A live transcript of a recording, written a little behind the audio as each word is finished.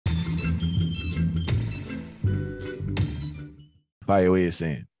Fire, what you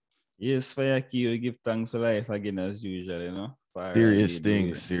saying? Yes, fire key, we give thanks for life again as usual, you know. Fire Serious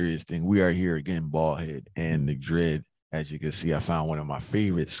thing, serious thing. We are here again, Baldhead and the Dread. As you can see, I found one of my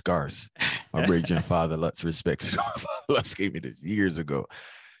favorite scarves. My raging father, let's respect, Lutz gave me this years ago.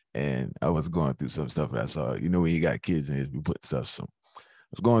 And I was going through some stuff that I saw. You know, when you got kids and we put stuff, so I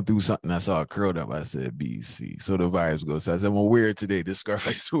was going through something. I saw it curled up. I said, BC. So the vibes go. So I said, I'm going to wear it today. This scarf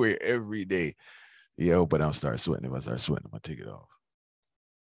I just wear every day. Yeah, but I'm start sweating. If I start sweating, I'm going to take it off.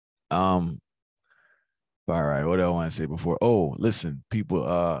 All right, what do I want to say before? Oh, listen,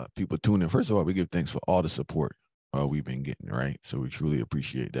 people tuning. First of all, we give thanks for all the support we've been getting, right? So we truly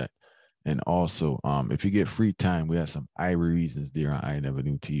appreciate that. And also, if you get free time, we have some Irie Reasons there on I Never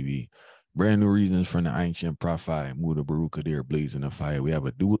Knew TV. Brand new reasons from the ancient prophet, Muda Baruka there, blazing the fire. We have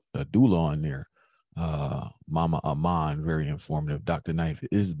a doula on there. Mama Aman, very informative. Dr. Knife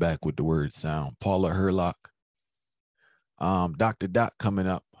is back with the word sound. Paula Herlock. Dr. Doc coming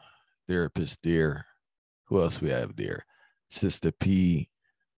up, therapist there. Who else we have there? Sister P,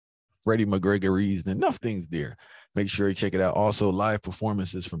 Freddie McGregor reason, enough things there. Make sure you check it out. Also, live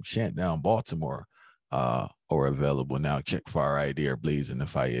performances from Shantown, Baltimore are available now. Check Far Eye there, Blazing the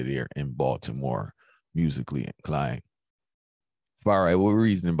Fire there in Baltimore, musically inclined. Far Eye, what are we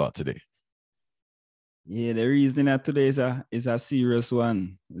reasoning about today? Yeah, the reason that today is a serious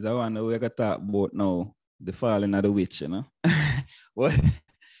one. It's a one that we're going to talk about now, the falling of the witch, you know. What?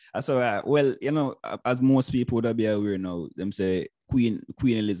 So, well, you know, as most people would be aware now, them say Queen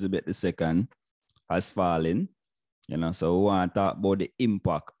Elizabeth II has fallen, you know. So we want to talk about the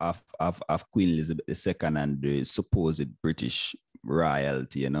impact of Queen Elizabeth II and the supposed British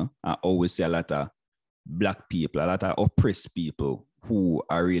royalty, you know. I always see a lot of black people, a lot of oppressed people who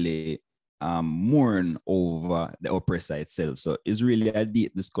are really mourn over the oppressor itself. So it's really a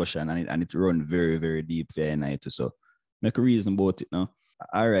deep discussion and it runs very, very deep for night. So make a reason about it now.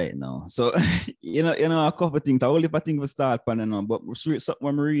 All right now. So you know, a couple of things. I only think we start panning on, but something I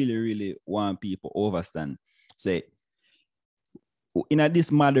really, really want people to understand. Say in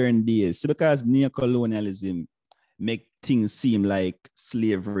this modern days, because neocolonialism make things seem like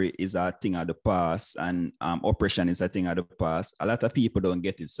slavery is a thing of the past and oppression is a thing of the past. A lot of people don't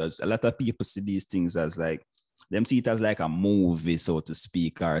get it. So a lot of people see these things as like, them see it as like a movie, so to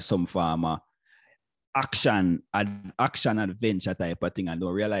speak, or some form of action adventure type of thing, and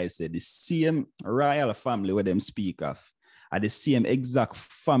don't realize that the same royal family where them speak of are the same exact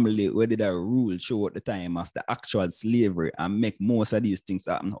family where they rule throughout the time of the actual slavery and make most of these things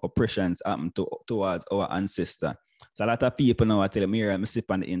happen, oppressions happen towards our ancestor. So a lot of people now I tell me, I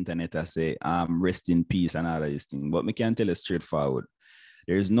sip on the internet, I say, rest in peace and all of these things. But me can tell you straightforward,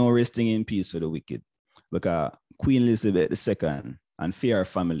 there is no resting in peace for the wicked. Because Queen Elizabeth II and Fair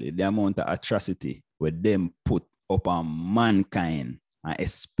family, the amount of atrocity where them put upon mankind, and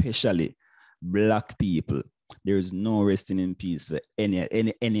especially black people, there is no resting in peace for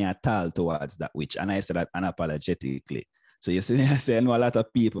any at all towards that witch. And I said that unapologetically. So you see, I say, I know a lot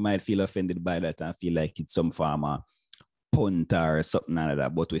of people might feel offended by that and feel like it's some form of punt or something like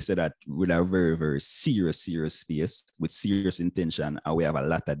that. But we say that with a very, very serious face, with serious intention, and we have a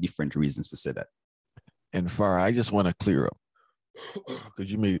lot of different reasons to say that. And Farah, I just want to clear up,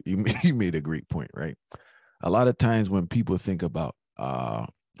 because you made a great point, right? A lot of times when people think about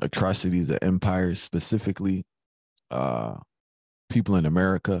atrocities of empires, specifically people in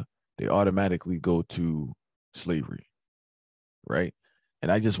America, they automatically go to slavery, right?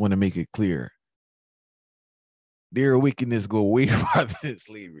 And I just want to make it clear, their wickedness go way farther than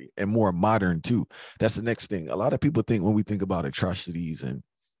slavery and more modern too. That's the next thing. A lot of people think when we think about atrocities and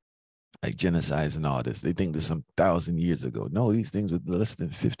like genocides and all this, they think there's some 1,000 years ago. No, these things were less than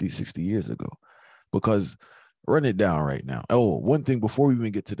 50, 60 years ago. Because run it down right now. Oh, one thing before we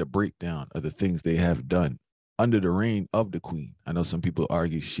even get to the breakdown of the things they have done under the reign of the queen. I know some people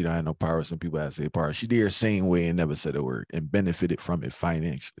argue she don't have no power. Some people have to say power. She did her same way and never said a word and benefited from it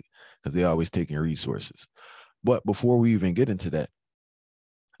financially because they're always taking resources. But before we even get into that,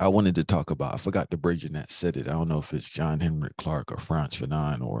 I wanted to talk about, I forgot the Brajan that said it. I don't know if it's John Henrik Clark or Frans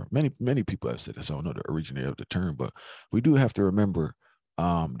Fanon or many people have said this. I don't know the originator of the term, but we do have to remember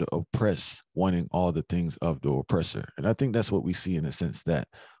the oppressed wanting all the things of the oppressor. And I think that's what we see in the sense that,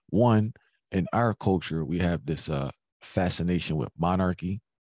 one, in our culture, we have this fascination with monarchy,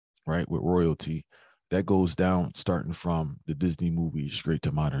 right, with royalty. That goes down starting from the Disney movies straight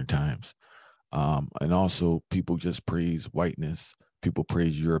to modern times. And also people just praise whiteness. People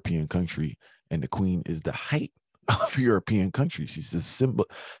praise European country, and the queen is the height of European country. She's the symbol.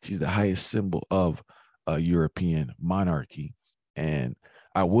 She's the highest symbol of a European monarchy. And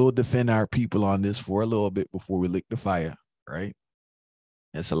I will defend our people on this for a little bit before we lick the fire, right?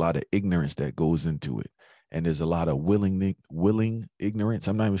 It's a lot of ignorance that goes into it. And there's a lot of willing ignorance.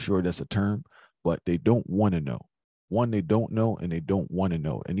 I'm not even sure that's a term, but they don't want to know. One, they don't know, and they don't want to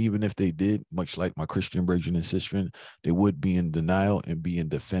know. And even if they did, much like my Christian brethren and sister, they would be in denial and be in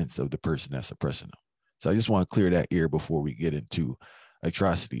defense of the person that's oppressing them. So I just want to clear that ear before we get into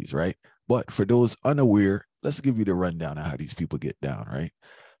atrocities, right? But for those unaware, let's give you the rundown of how these people get down, right?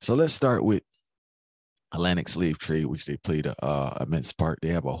 So let's start with Atlantic slave trade, which they played a immense part. They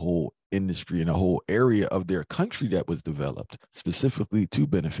have a whole industry and a whole area of their country that was developed specifically to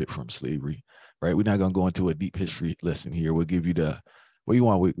benefit from slavery, right? We're not going to go into a deep history lesson here. We'll give you what you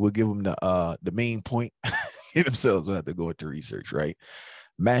want. We'll give them the main point themselves. We'll have to go into research, right?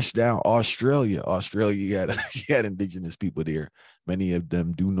 Mashed down Australia. Australia, you had indigenous people there. Many of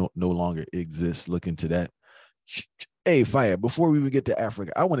them do no longer exist. Look into that. Hey, Fire, before we even get to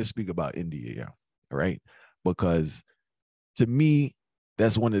Africa, I want to speak about India, yeah. Right? Because to me,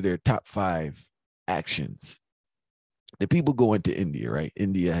 that's one of their top 5 actions. The people go into India, right?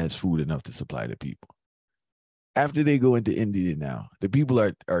 India has food enough to supply the people. After they go into India now, the people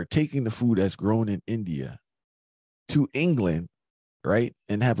are taking the food that's grown in India to England, right?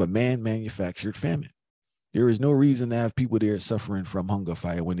 And have a man-manufactured famine. There is no reason to have people there suffering from hunger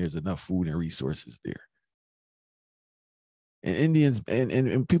fire when there's enough food and resources there. And Indians,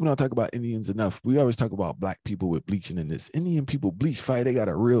 and people don't talk about Indians enough. We always talk about black people with bleaching in this. Indian people bleach fire. They got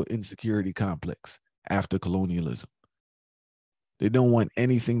a real insecurity complex after colonialism. They don't want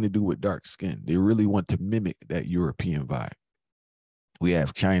anything to do with dark skin. They really want to mimic that European vibe. We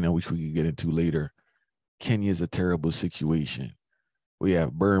have China, which we can get into later. Kenya's a terrible situation. We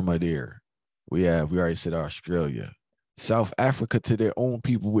have Burma there. We already said Australia. South Africa to their own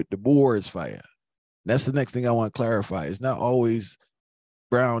people with the Boers fire. That's the next thing I want to clarify. It's not always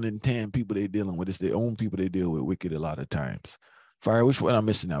brown and tan people they're dealing with. It's their own people they deal with wicked a lot of times. Fire, which one I'm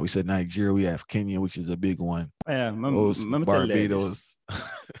missing out? We said Nigeria. We have Kenya, which is a big one. Yeah, Barbados.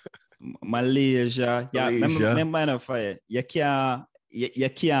 Malaysia. Yeah, Malaysia. remember fire. You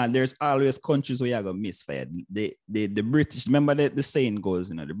can't. There's always countries where you're gonna miss fire. The British, remember the saying goes,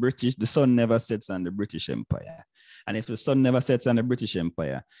 the sun never sets on the British Empire. And if the sun never sets on the British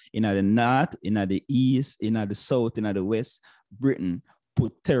Empire, in the north, in the east, in the south, in the west, Britain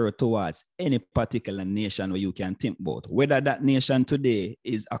put terror towards any particular nation where you can think about. Whether that nation today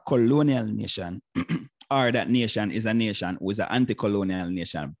is a colonial nation or that nation is a nation who is an anti-colonial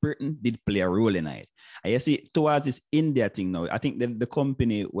nation, Britain did play a role in it. And you see, towards this India thing now, I think the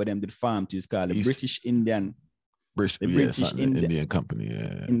company where them did farm to is called the British Indian Company.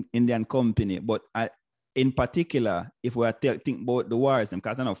 Yeah. Indian company. But in particular, if we are think about the wars,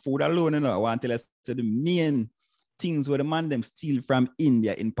 because I know food alone, I want to tell us the main things where the man them steal from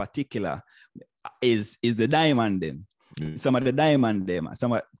India in particular is the diamond them. Some of the diamond them,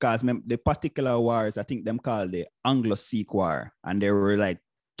 because the particular wars, I think them called the Anglo-Sikh War, and there were like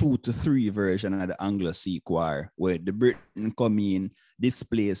 2 to 3 versions of the Anglo-Sikh War, where the Britain come in,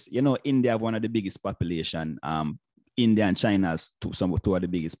 displace, India have one of the biggest population, India and China has two of the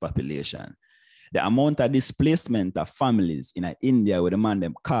biggest population. The amount of displacement of families in India with the man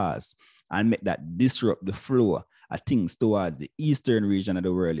them cause and make that disrupt the flow of things towards the eastern region of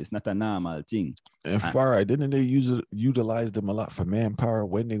the world. It's not a normal thing. And far, didn't they utilize them a lot for manpower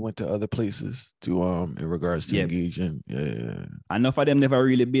when they went to other places to in regards to engaging? Yeah. Enough of them never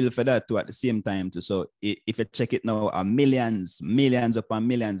really built for that too at the same time too. So if you check it now, millions upon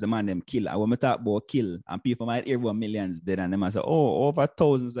millions, the man them kill. And when we talk about kill, and people might hear about millions dead, and they might say, oh, over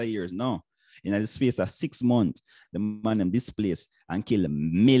thousands of years. No. In the space of 6 months, the man them displaced and kill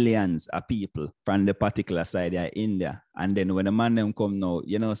millions of people from the particular side of India. And then when the man them come now,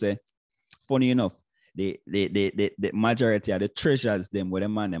 say, funny enough, the majority of the treasures them where the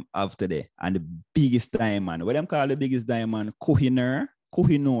man them have today, and the biggest diamond, what them call the biggest diamond, Kohinoor.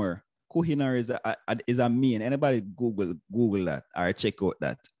 Kohinoor is a main. Anybody Google that or check out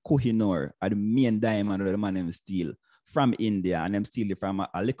that. Kohinoor are the main diamond where the man them steal from India, and them steal it from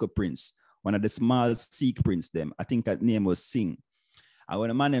a little prince. One of the small Sikh prince them, I think that name was Singh. And when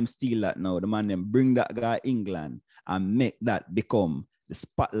the man them steal that now, the man them bring that guy England and make that become the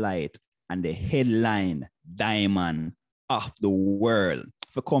spotlight and the headline diamond of the world.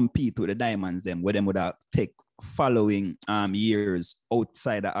 For compete with the diamonds them, where them would have take following years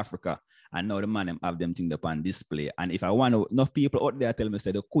outside of Africa. And now the man them have them things up on display. And if I want to, enough people out there tell me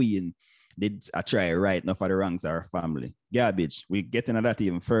say the queen did I try right now for the ranks of our family. Garbage. We get into that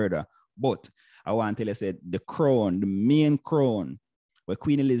even further. But I want to tell you, said the crown, the main crown, where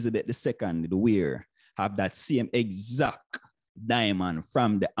Queen Elizabeth II, the wear, have that same exact diamond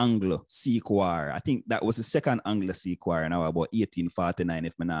from the Anglo-Sikh War. I think that was the second Anglo-Sikh War now about 1849,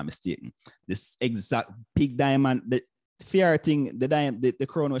 if I'm not mistaken. This exact big diamond, the fair thing, the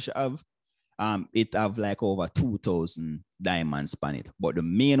crown was have, it have like over 2,000 diamonds on it. But the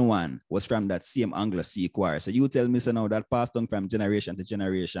main one was from that same Anglo-Sikh War. So you tell me, so now that passed on from generation to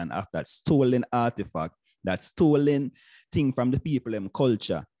generation after that stolen artifact, that stolen thing from the people and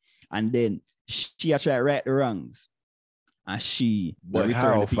culture. And then she tried to right the wrongs. And she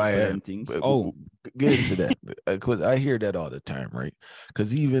return the people and things. Get into that. Because I hear that all the time, right?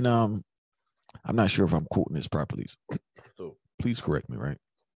 Because even I'm not sure if I'm quoting this properly. So please correct me, right?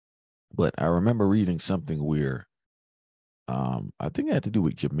 But I remember reading something where I think it had to do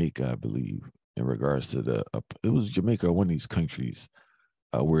with Jamaica, I believe, in regards to it was Jamaica or one of these countries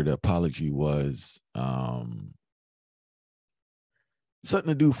where the apology was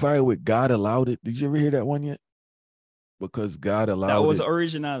something to do fire with God allowed it. Did you ever hear that one yet? Because God allowed it. That was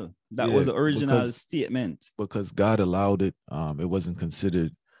original. That was the original statement. Because God allowed it. It wasn't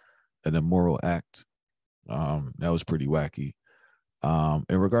considered an immoral act. That was pretty wacky.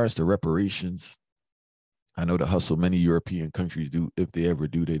 In regards to reparations, I know the hustle many European countries do, if they ever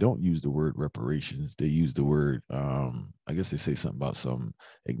do, they don't use the word reparations. They use the word, I guess they say something about some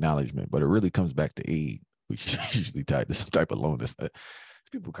acknowledgement, but it really comes back to aid, which is usually tied to some type of loan.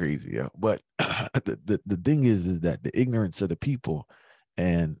 People crazy, yeah. But the thing is that the ignorance of the people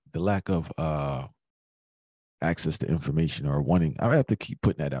and the lack of access to information or wanting, I have to keep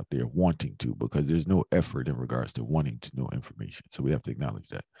putting that out there, wanting to, because there's no effort in regards to wanting to know information. So we have to acknowledge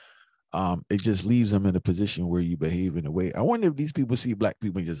that. It just leaves them in a position where you behave in a way. I wonder if these people see black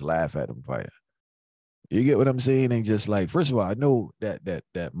people and just laugh at them fire. You get what I'm saying? And just like, first of all, I know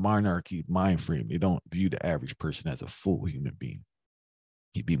that monarchy mind frame, they don't view the average person as a full human being.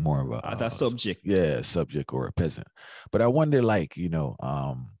 He'd be more of as a subject. Yeah, subject or a peasant. But I wonder, like,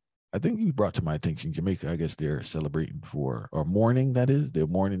 I think you brought to my attention Jamaica. I guess they're celebrating or mourning, that is. They're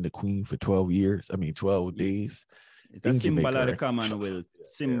mourning the queen for 12 days. It's a symbol Jamaica, of the Commonwealth,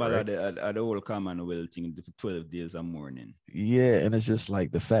 symbol of the whole Commonwealth thing, 12 days of mourning. Yeah, and it's just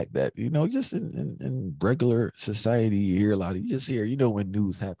like the fact that, just in regular society, you hear a lot of, you just hear, when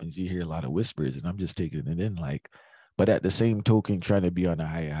news happens, you hear a lot of whispers, and I'm just taking it in like, but at the same token, trying to be on the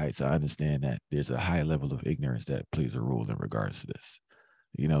higher heights, I understand that there's a high level of ignorance that plays a role in regards to this.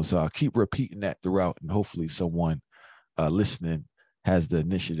 So I'll keep repeating that throughout, and hopefully someone listening has the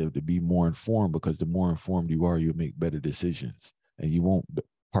initiative to be more informed, because the more informed you are, you'll make better decisions, and you won't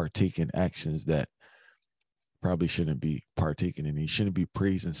partake in actions that probably shouldn't be partaken in. You shouldn't be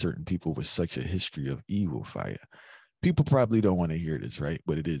praising certain people with such a history of evil fire. People probably don't want to hear this, right?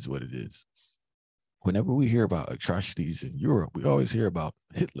 But it is what it is. Whenever we hear about atrocities in Europe, we always hear about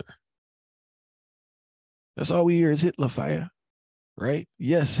Hitler. That's all we hear is Hitler fire, right?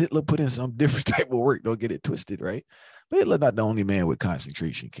 Yes, Hitler put in some different type of work. Don't get it twisted, right? But Hitler not the only man with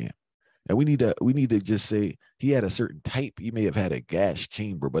concentration camp. And we need to just say he had a certain type. He may have had a gas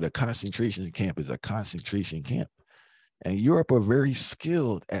chamber, but a concentration camp is a concentration camp. And Europe are very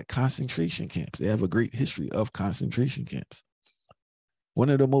skilled at concentration camps. They have a great history of concentration camps. One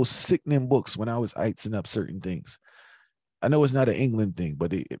of the most sickening books when I was icing up certain things. I know it's not an England thing,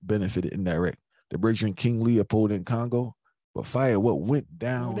 but it benefited indirect. The Brethren King Leopold in Congo. But fire, what went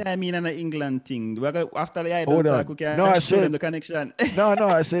down? What do I mean an England thing? After the Hold on. No, I said the connection. no,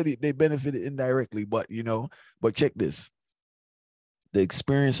 I said they benefited indirectly, but but check this. The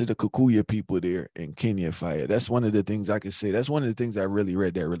experience of the Kikuyu people there in Kenya fire. That's one of the things I could say. That's one of the things I really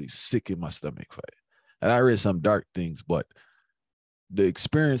read that really sickened my stomach fire. And I read some dark things, but the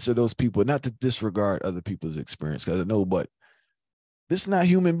experience of those people, not to disregard other people's experience, because I know, but this is not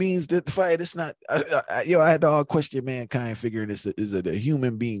human beings that fight. It's not, I had to all question mankind figuring this, is it a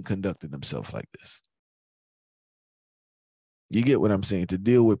human being conducting himself like this? You get what I'm saying? To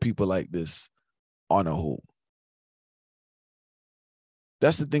deal with people like this on a whole.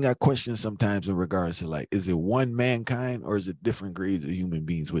 That's the thing I question sometimes in regards to, like, is it one mankind or is it different grades of human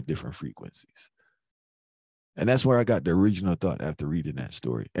beings with different frequencies? And that's where I got the original thought after reading that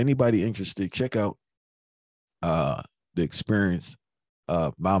story. Anybody interested, check out the experience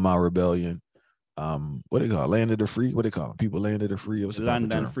of Mau Rebellion. What do they call it? Land of the Free? What do they call them? People Land of the Free? What's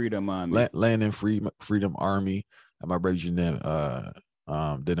Land and Freedom Army. Land and Freedom Army. And my brother Denim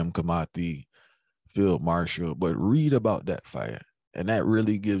Kamati, Field Marshal. But read about that fire. And that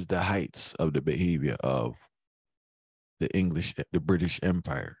really gives the heights of the behavior of the British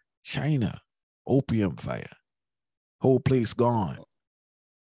Empire. China, opium fire. Whole place gone.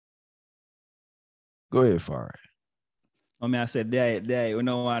 Go ahead, Farah. I mean, I said you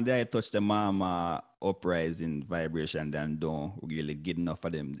know, when they touch the mama uprising vibration, then don't really get enough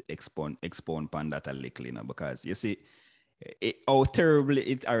of them expound upon that a little, you know, because you see how terribly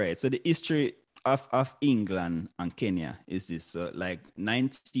it. All right, so the history of England and Kenya is this like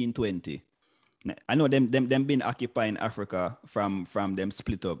 1920. I know them been occupying Africa from them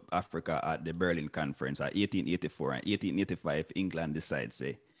split up Africa at the Berlin Conference at 1884 and 1885. England decides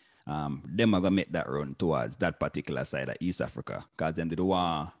say them are gonna make that run towards that particular side of East Africa because them did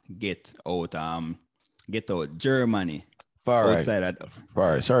want get out Germany. All right. Outside of All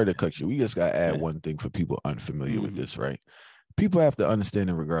right. Sorry to cut you. We just got to add one thing for people unfamiliar with this, right? People have to understand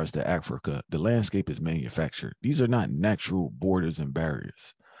in regards to Africa, the landscape is manufactured. These are not natural borders and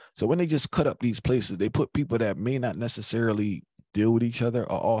barriers. So when they just cut up these places, they put people that may not necessarily deal with each other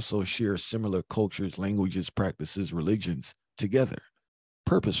or also share similar cultures, languages, practices, religions together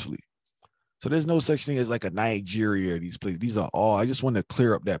purposefully. So there's no such thing as like a Nigeria or these places. These are all, I just want to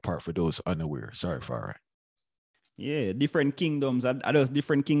clear up that part for those unaware. Sorry, Farah. Yeah, different kingdoms. Are those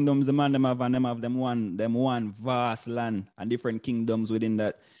different kingdoms the man them have and them one vast land and different kingdoms within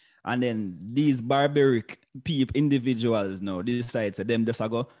that. And then these barbaric people, individuals now, decide to them just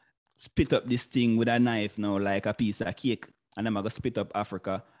go split up this thing with a knife now, like a piece of cake. And them go split up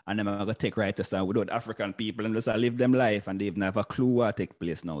Africa and them go take right to start without African people and just live them life and they've never clue what take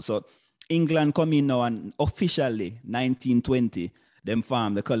place now. So England come in now and officially 1920, them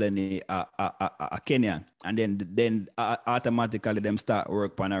form the colony Kenya, and then automatically them start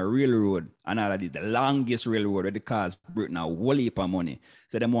work on a railroad, and all of this, the longest railroad where the cars Britain a whole heap of money.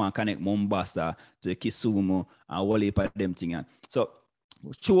 So them want to connect Mombasa to Kisumu and a whole heap of them thing. So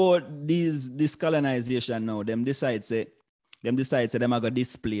through this colonization now, them decide say them are going to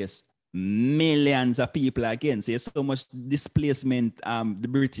displace millions of people again. So so much displacement. The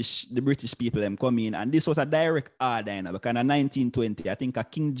British people them come in, and this was a direct order, you know, because in 1920, I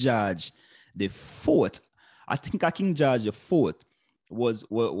think King George the Fourth. I think King George the Fourth was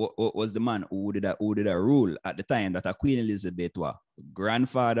the man who did a rule at the time that Queen Elizabeth was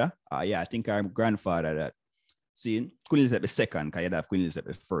grandfather. I think our grandfather that. See, Queen Elizabeth II, because you have Queen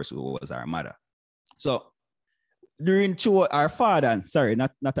Elizabeth I, who was our mother. So during our father, sorry,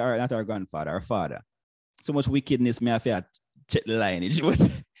 not our grandfather, our father. So much wickedness, me have to check the lineage. But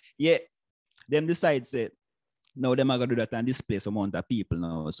yeah, them decide say, no, them are gonna do that and displace amount of people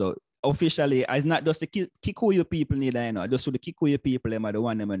now. So officially, it's not just the Kikuyu people neither, you know, just so the Kikuyu people, them are the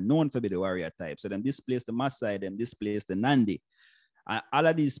one them are known for be the warrior type. So them displace the Maasai, them displace the Nandi. And all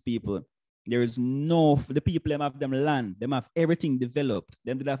of these people, there is the people them have them land, them have everything developed,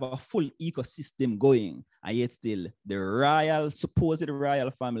 them they have a full ecosystem going, and yet still the supposed royal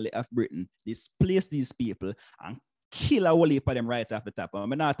family of Britain displace these people and kill a whole heap of them right off the top.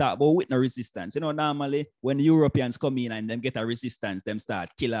 I'm not talking about with no resistance. You know, normally when the Europeans come in and them get a resistance, them start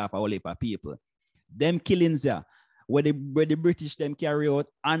kill off a whole heap of people. Them killings there, where the British them carry out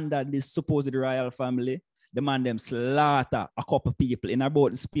under this supposed royal family, the man them slaughter a couple people in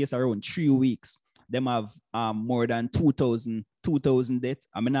about the space around 3 weeks. Them have more than 2,000 deaths.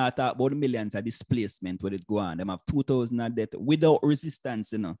 I mean, not talk about the millions of displacement where it go on. Them have 2,000 deaths without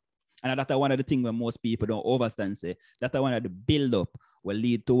resistance, you know. And that's one of the things where most people don't understand. Say that's one of the build-up will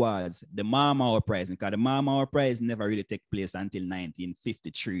lead towards the Mama uprising, because the Mama uprising never really take place until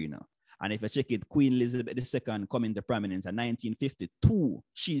 1953, you know. And if you check it, Queen Elizabeth II come into prominence in 1952.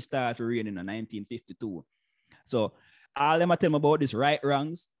 She started reigning in 1952. So all them tell me about this right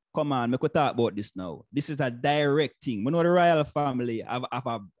wrongs. Come on, we could talk about this now. This is a direct thing. We know the royal family have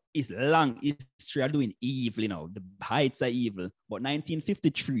it's long history of doing evil, you know. The heights are evil. But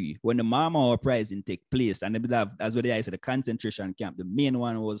 1953, when the Mama uprising take place, and they have, as what they say, the concentration camp, the main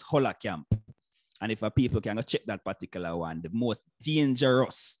one was Holla camp. And if people can go check that particular one, the most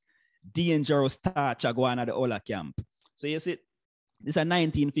dangerous torture go on at the Holla camp. So you see, this is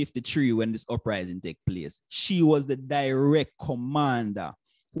 1953 when this uprising take place. She was the direct commander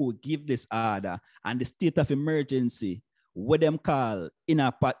who give this order, and the state of emergency, what them call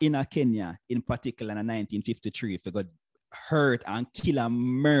in Kenya in particular in 1953, if you got hurt and kill and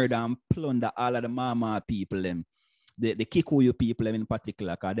murder and plunder all of the Mama people, them, the Kikuyu people them in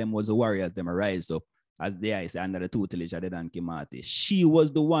particular, because them was the warriors, them rise up as they say under the tutelage of the Dan Kimati. She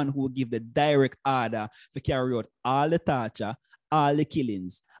was the one who give the direct order to carry out all the torture, all the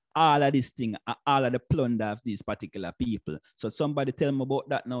killings, all of this thing, all of the plunder of these particular people. So somebody tell me about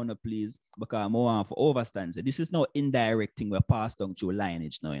that now, please, because I'm more for overstand. So this is no indirect thing we're passed down through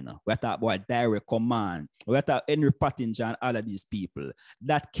lineage now, you know. We're talking about direct command. We're talking Henry Pottinger and all of these people.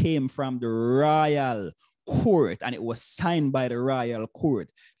 That came from the royal court, and it was signed by the royal court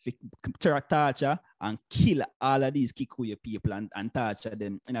to torture and kill all of these Kikuyu people and torture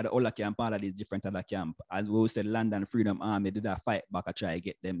them in the other camp, all of these different other camp. As we said, London Freedom Army did a fight back and try to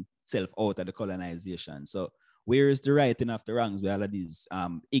get themselves out of the colonization. So where is the righting of the wrongs with all of these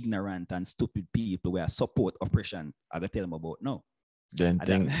ignorant and stupid people where support oppression? I gotta tell them about no. Then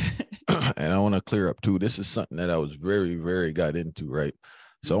thing, and I want to clear up too. This is something that I was very, very got into, right?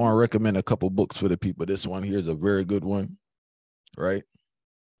 So I want to recommend a couple books for the people. This one here is a very good one, right?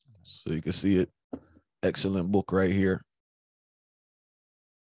 So you can see it. Excellent book right here.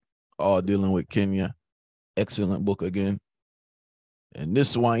 All dealing with Kenya. Excellent book again. And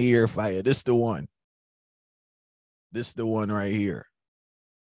this one here, fire. This the one. This the one right here.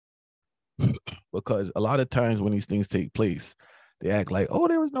 Because a lot of times when these things take place, they act like, oh,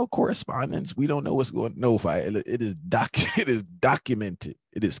 there was no correspondence. We don't know what's going on. No, it is documented.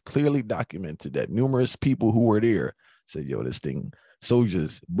 It is clearly documented that numerous people who were there said, yo, this thing,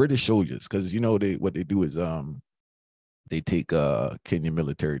 soldiers, British soldiers, because you know what they do is they take Kenyan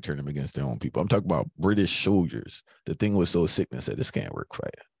military, turn them against their own people. I'm talking about British soldiers. The thing was so sick and said, this can't work for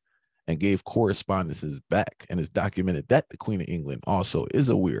you. And gave correspondences back. And it's documented that the Queen of England also is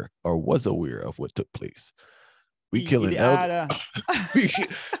aware or was aware of what took place. We killing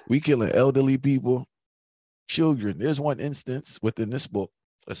we killing elderly people, children. There's one instance within this book,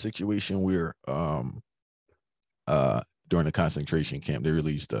 a situation where during the concentration camp, they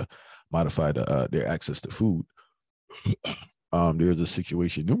really used to modify their access to food. There's a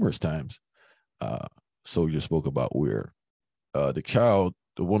situation numerous times soldiers spoke about where the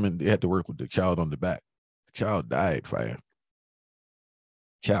woman, they had to work with the child on the back. The child died, fire.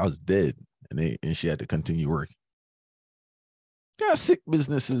 Child's dead, and she had to continue working. How sick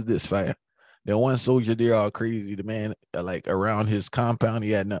business is this, fire? That one soldier there all crazy. The man, like around his compound, he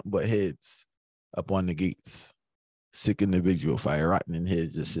had nothing but heads up on the gates. Sick individual, fire, rotting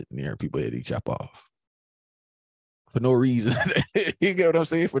heads just sitting there. People had to chop off for no reason. You get what I'm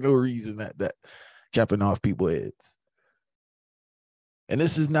saying? For no reason that chopping off people's heads. And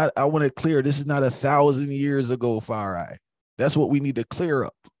this is not, I want to clear, this is not 1,000 years ago, Far Eye. That's what we need to clear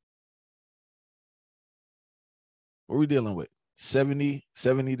up. What are we dealing with? 70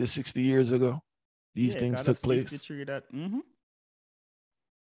 to 60 years ago, these things took place.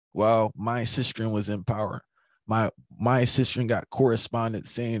 While my sister was in power, my sister got correspondence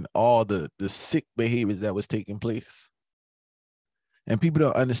saying all the sick behaviors that was taking place. And people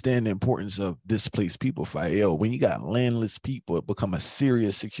don't understand the importance of displaced people. When you got landless people, it become a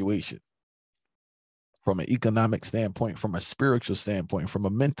serious situation from an economic standpoint, from a spiritual standpoint, from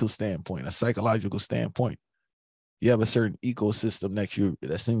a mental standpoint, a psychological standpoint. You have a certain ecosystem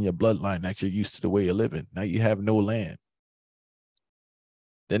that's in your bloodline that you're used to the way you're living. Now you have no land.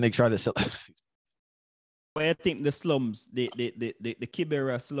 Then they try to sell. But I think the slums, the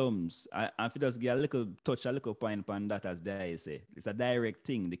Kibera slums, if you just get a little point on that, as they say, it's a direct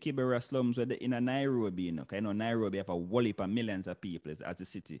thing. The Kibera slums were in a Nairobi, you know, Nairobi have a whole heap of millions of people as a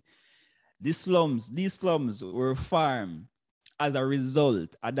city. These slums were farmed as a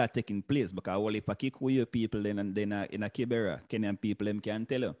result of that taking place, because a whole heap of Kikuyu people in a Kibera, Kenyan people, them can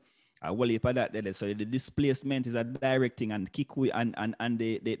tell you. A whole heap of that. So the displacement is a direct thing, and Kikuyu and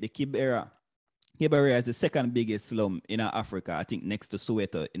the Kibera. Kibera is the second biggest slum in Africa, I think next to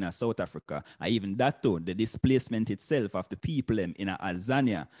Soweto in South Africa. And even that too, the displacement itself of the people in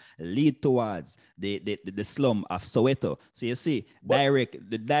Azania lead towards the slum of Soweto. So you see,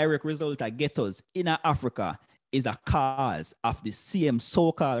 the direct result of ghettos in Africa is a cause of the same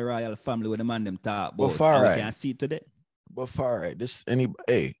so-called royal family with the man them talk about. We can see it today. But far right,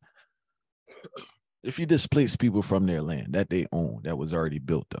 if you displace people from their land that they own, that was already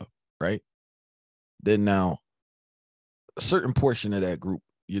built up, right? Then now a certain portion of that group,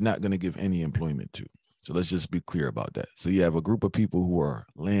 you're not going to give any employment to. So let's just be clear about that. So you have a group of people who are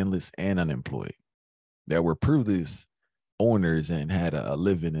landless and unemployed that were privileged owners and had a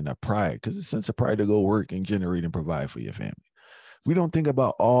living and a pride, because it's a sense of pride to go work and generate and provide for your family. We don't think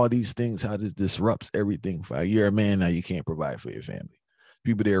about all these things, how this disrupts everything. You're a man now, you can't provide for your family.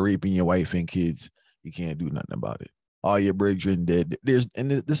 People there raping your wife and kids, you can't do nothing about it. All your brethren dead. There's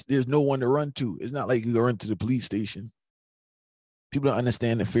no one to run to. It's not like you go run to the police station. People don't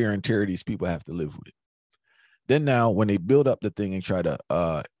understand the fear and terror these people have to live with. Then now, when they build up the thing and try to,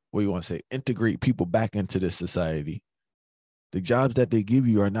 integrate people back into this society, the jobs that they give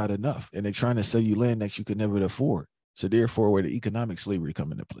you are not enough, and they're trying to sell you land that you could never afford. So therefore, where the economic slavery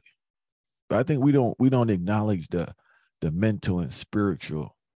come into play. But I think we don't acknowledge the mental and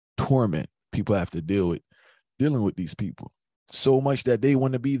spiritual torment people have to dealing with these people, so much that they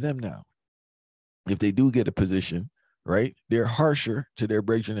want to be them now. if they do get a position, right, they're harsher to their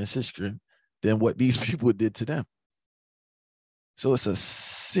brethren and sister than what these people did to them. So it's a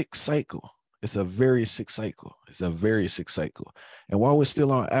sick cycle. It's a very sick cycle. It's a very sick cycle. And while we're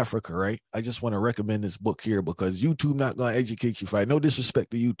still on Africa, right, I just want to recommend this book here because YouTube not going to educate you. No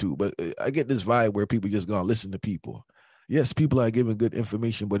disrespect to YouTube, but I get this vibe where people just going to listen to people. Yes, people are giving good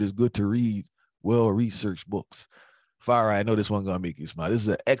information, but it's good to read well-researched books. Fire, I know this one gonna make you smile. This is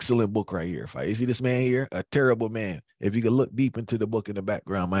an excellent book right here. Fire. You see this man here? A terrible man. If you can look deep into the book in the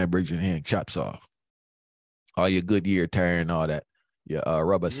background, my bridge hand chops off. All your Goodyear tire and all that. Your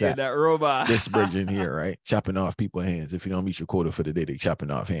rubber sap. that robot. This bridge in here, right? Chopping off people's hands. If you don't meet your quota for the day, they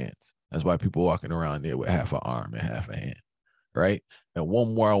chopping off hands. That's why people walking around there with half an arm and half a hand, right? And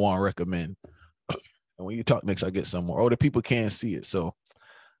one more I want to recommend. And when you talk next, I get some more. Oh, the people can't see it, so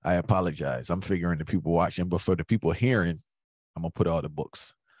I apologize. I'm figuring the people watching, but for the people hearing, I'm going to put all the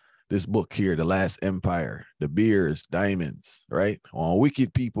books. This book here, The Last Empire, The Beers, Diamonds, right? On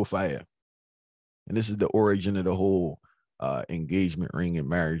Wicked People Fire. And this is the origin of the whole engagement ring and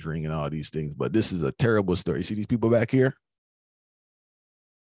marriage ring and all these things. But this is a terrible story. You see these people back here?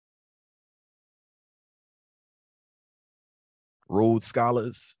 Rhodes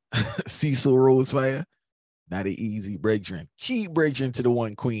scholars, Cecil Rhodes Fire. Not an easy brethren. Key brethren to the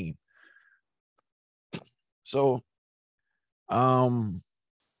one queen. So, all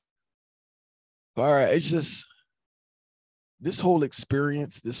right, it's just this whole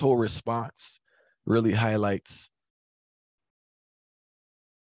experience, this whole response really highlights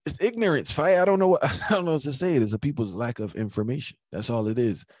it's ignorance. I don't know what to say. It is a people's lack of information. That's all it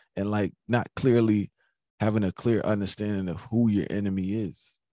is. And like not clearly having a clear understanding of who your enemy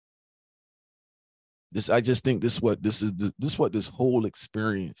is. I just think this what this whole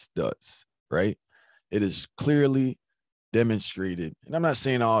experience does, right? It is clearly demonstrated, and I'm not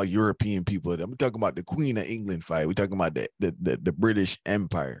saying all European people. I'm talking about the Queen of England fight. We're talking about the British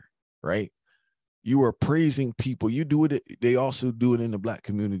Empire, right? You are praising people. You do it. They also do it in the Black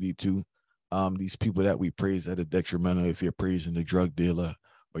community too. These people that we praise at a detrimental. If you're praising the drug dealer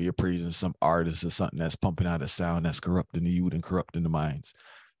or you're praising some artist or something that's pumping out a sound that's corrupting the youth and corrupting the minds,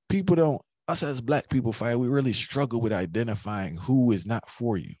 people don't. Us as Black people fight. We really struggle with identifying who is not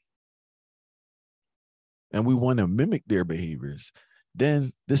for you. And we want to mimic their behaviors,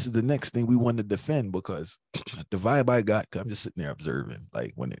 then this is the next thing we want to defend because the vibe I got, I'm just sitting there observing,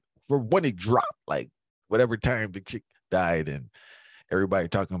 like when it dropped, like whatever time the chick died and everybody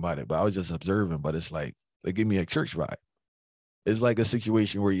talking about it, but I was just observing, but it's like, they give me a church vibe. It's like a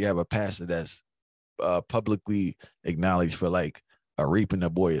situation where you have a pastor that's publicly acknowledged for like a raping a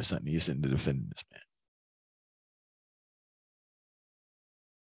boy or something. You're sitting there defending this man.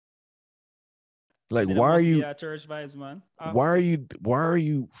 Like, why are you church vibes, man? Why are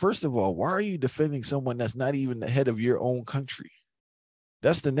you, first of all, why are you defending someone that's not even the head of your own country?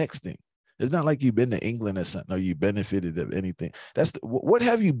 That's the next thing. It's not like you've been to England or something, or you benefited of anything. What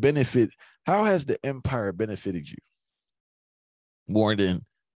have you benefited? How has the empire benefited you? More than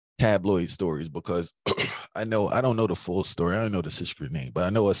tabloid stories, because I don't know the full story. I don't know the sister name, but I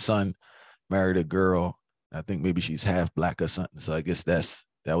know a son married a girl. I think maybe she's half Black or something. So I guess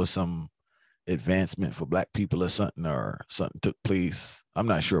that was some advancement for Black people or something took place. I'm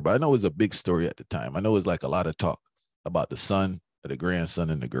not sure, but I know it was a big story at the time. I know it was like a lot of talk about the son or the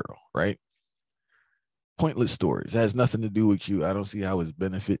grandson and the girl, right? Pointless stories. It has nothing to do with you. I don't see how it's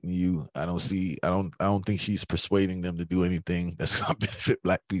benefiting you. I don't think she's persuading them to do anything that's gonna benefit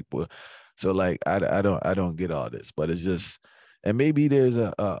Black people. So like I don't get all this, but it's just, and maybe there's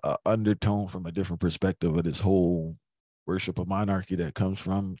a undertone from a different perspective of this whole worship of monarchy that comes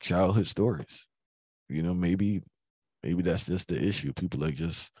from childhood stories. Maybe that's just the issue. People are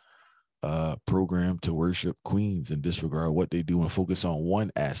just programmed to worship queens and disregard what they do and focus on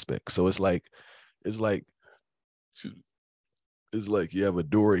one aspect. So it's like you have a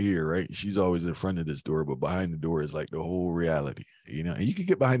door here, right? She's always in front of this door, but behind the door is like the whole reality, and you can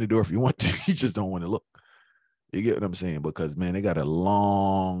get behind the door if you want to. You just don't want to look. You get what I'm saying? Because man, they got a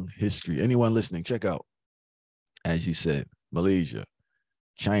long history. Anyone listening, check out, as you said, Malaysia,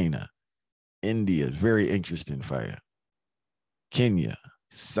 China, India, very interesting fire. Kenya,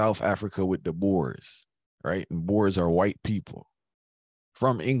 South Africa with the Boers, right? And Boers are white people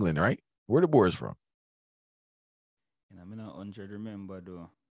from England, right? Where the Boers from? I'm not 100 remember though.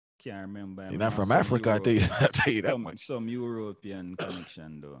 Can't remember. You're not from Africa, I'll tell you that much. Some European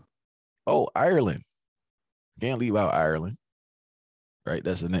connection though. Oh, Ireland. Can't leave out Ireland. Right?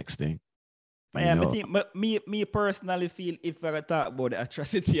 That's the next thing. Yeah, I think me personally feel if I talk about the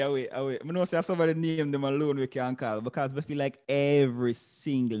atrocity away, I know say somebody name them alone we can call because I feel like every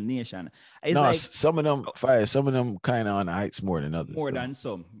single nation. It's no, like some of them fire, some of them kind of on the heights more than others. More though. than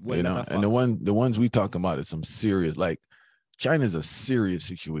some. Well, you know, and the ones we talking about is some serious, like China's a serious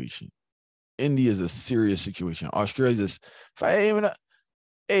situation. India is a serious situation. Australia's just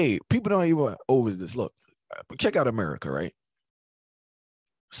hey, people don't even over this. Look, check out America, right?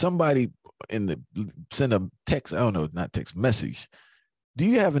 Somebody send a text, I don't know, not text, message. Do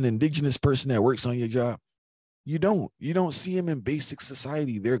you have an indigenous person that works on your job? You don't see them in basic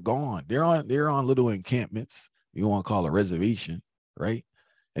society. They're gone. They're on little encampments. You want to call a reservation, right?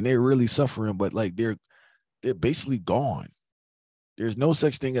 And they're really suffering, but like they're basically gone. There's no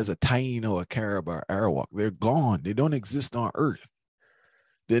such thing as a Taino, a Carib, or Arawak. They're gone. They don't exist on Earth.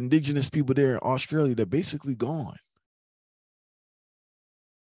 The indigenous people there in Australia, they're basically gone.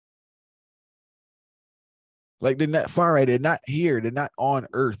 Like they're not far right. They're not here. They're not on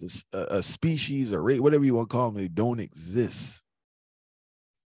Earth. It's a species or whatever you want to call them. They don't exist.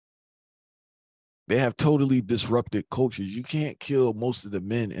 They have totally disrupted cultures. You can't kill most of the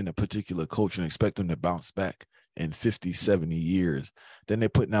men in a particular culture and expect them to bounce back in 50, 70 years. Then they're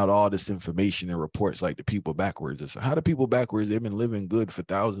putting out all this information and reports like the people backwards. How the people backwards? They've been living good for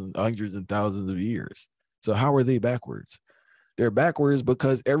thousands, hundreds and thousands of years. So how are they backwards? They're backwards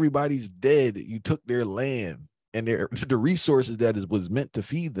because everybody's dead. You took their land. And the resources that was meant to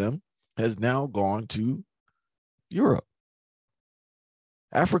feed them has now gone to Europe.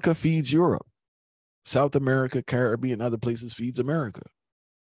 Africa feeds Europe. South America, Caribbean, other places feeds America.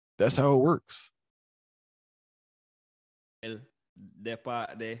 That's how it works. Well, it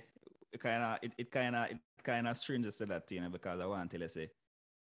kind of strange to say that, you know, because I want to tell you, say,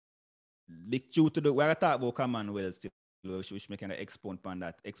 big due to we're talking about Commonwealth still, which we can expand on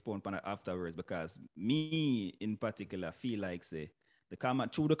that afterwards, because me in particular feel like say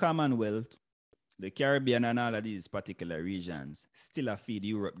through the Commonwealth, the Caribbean and all of these particular regions still feed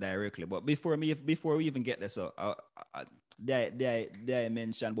Europe directly. But before we even get there, so I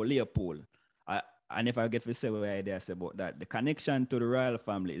mentioned about Leopold. And if I get to say what I say about that, the connection to the royal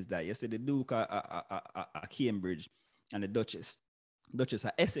family is that you see the Duke of Cambridge and the Duchess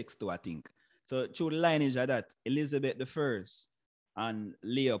of Essex too, I think. So through the lineage of that, Elizabeth I and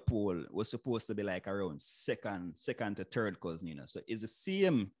Leopold was supposed to be like around second to third cousin, you know. So it's the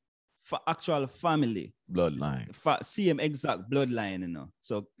same actual family. Bloodline. Same exact bloodline, you know.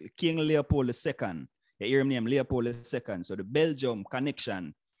 So King Leopold II, you hear him name Leopold II. So the Belgium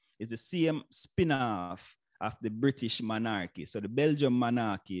connection is the same spin-off of the British monarchy. So the Belgium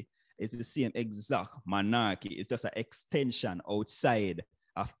monarchy is the same exact monarchy. It's just an extension outside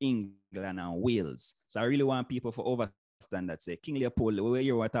of England and Wales. So I really want people to understand that, say, King Leopold, where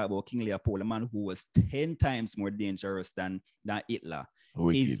you were talking about King Leopold, a man who was 10 times more dangerous than Hitler,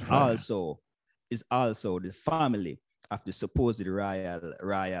 is also the family of the supposed royal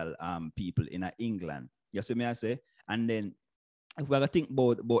people in England. You see me I say? And then if we're going to think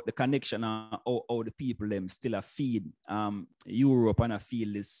about the connection and how the people them still feed Europe and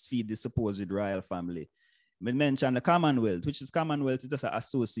feed the supposed royal family. We mentioned the Commonwealth, which is just an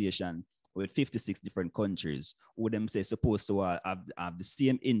association with 56 different countries who them say supposed to have the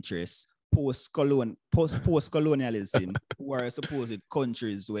same interests post-colonialism, who are supposed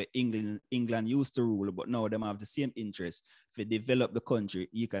countries where England used to rule, but now them have the same interests to develop the country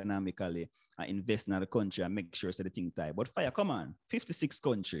economically and invest in the country and make sure so the thing tight. But come on, 56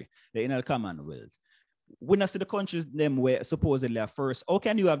 countries, they're in the Commonwealth. When I see the countries them were supposedly at first, how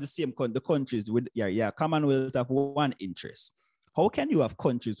can you have the countries with Commonwealth have one interest? How can you have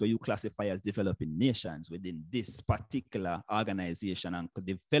countries where you classify as developing nations within this particular organization and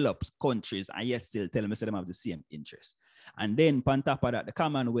develop countries and yet still tell them they have the same interest? And then on top of that, the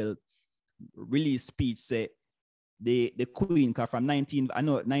Commonwealth release speech say the Queen from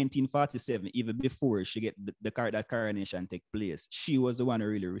 1947, even before she get that coronation take place, she was the one who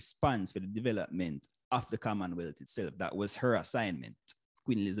really responds for the development of the Commonwealth itself. That was her assignment.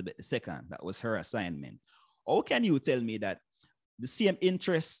 Queen Elizabeth II, that was her assignment. How can you tell me that the same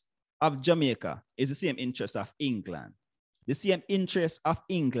interest of Jamaica is the same interest of England? The same interest of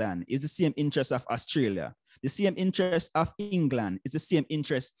England is the same interest of Australia. The same interest of England is the same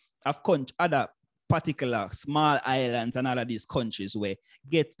interest of other particular small islands and all of these countries where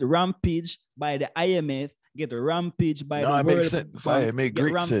get the rampage by the IMF, get the rampage by the World Bank. It makes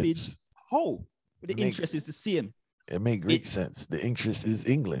great sense. How? The interest is the same. It makes great sense. The interest is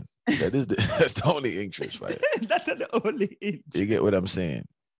England. That's the only interest, right? That's the only interest. You get what I'm saying?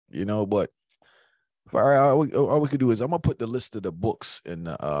 You know, but All right, all we could do is I'm gonna put the list of the books in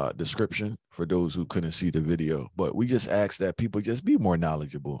the description for those who couldn't see the video. But we just ask that people just be more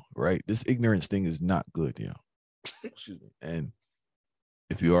knowledgeable, right? This ignorance thing is not good, you know. Excuse me. And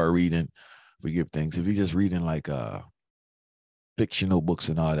if you are reading, we give things. If you're just reading like fictional books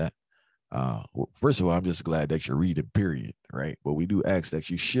and all that, well, first of all, I'm just glad that you're reading, period, right? But we do ask that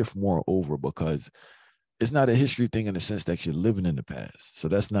you shift more over because it's not a history thing in the sense that you're living in the past. So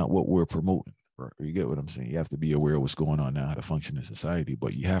that's not what we're promoting. You get what I'm saying? You have to be aware of what's going on now, how to function in society,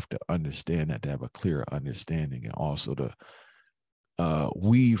 but you have to understand that to have a clearer understanding and also to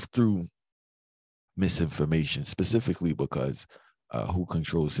weave through misinformation, specifically because who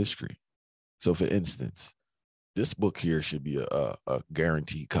controls history. So, for instance, this book here should be a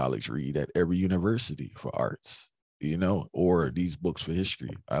guaranteed college read at every university for arts, you know, or these books for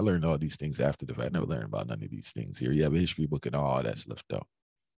history. I learned all these things after the fact. I never learned about none of these things here. You have a history book and all that's left out.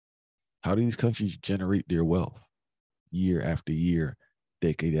 How do these countries generate their wealth year after year,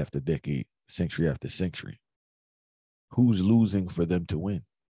 decade after decade, century after century? Who's losing for them to win?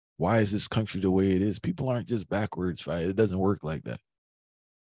 Why is this country the way it is? People aren't just backwards, right? It doesn't work like that.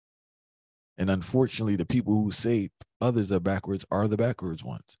 And unfortunately, the people who say others are backwards are the backwards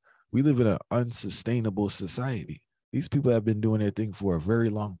ones. We live in an unsustainable society. These people have been doing their thing for a very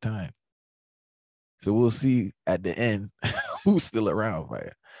long time. So we'll see at the end who's still around,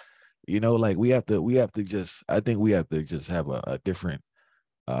 right? You know, like we have to just, I think we have to just have a different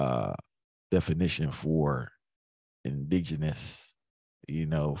definition for indigenous, you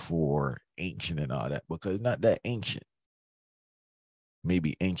know, for ancient and all that, because not that ancient,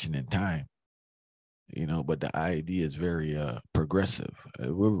 maybe ancient in time, you know, but the idea is very progressive.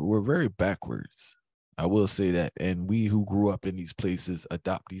 We're very backwards. I will say that. And we who grew up in these places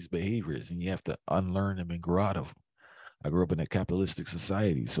adopt these behaviors, and you have to unlearn them and grow out of them. I grew up in a capitalistic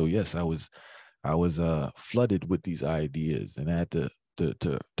society. So yes, I was flooded with these ideas, and I had to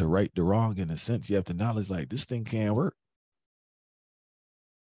right the wrong. In a sense, you have to acknowledge like this thing can't work,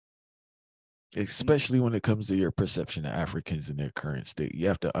 especially when it comes to your perception of Africans in their current state. You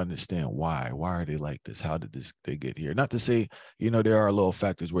have to understand why are they like this? How did they get here? Not to say, you know, there are little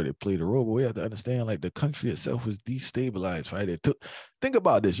factors where they played a role, but we have to understand like the country itself was destabilized, right? Think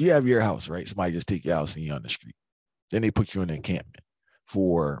about this. You have your house, right? Somebody just take your house and you're on the street. Then they put you in an encampment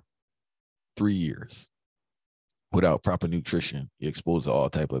for 3 years without proper nutrition. You're exposed to all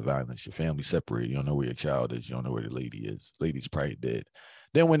type of violence. Your family separated. You don't know where your child is. You don't know where the lady is. Lady's probably dead.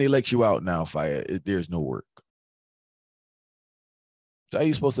 Then when they let you out now, there's no work. So how are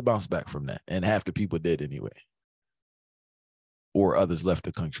you supposed to bounce back from that? And half the people dead anyway. Or others left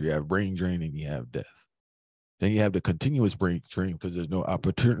the country. You have brain drain and you have death. Then you have the continuous brain drain because there's no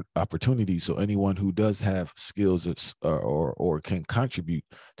opportunity. So anyone who does have skills or can contribute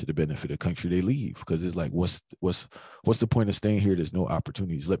to the benefit of the country, they leave because it's like, what's the point of staying here? There's no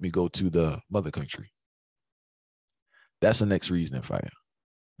opportunities. Let me go to the mother country. That's the next reason, fire.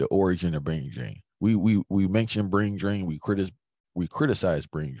 The origin of brain drain. We mention brain drain. We criticize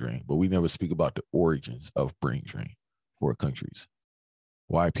brain drain, but we never speak about the origins of brain drain for countries.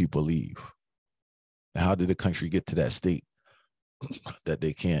 Why people leave. How did the country get to that state that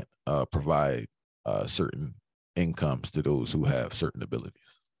they can't provide certain incomes to those who have certain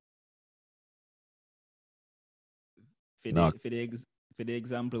abilities? For the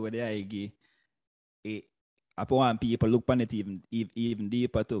example where I give, I want people look on it even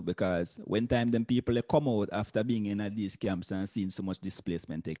deeper too, because when time them people they come out after being in these camps and seeing so much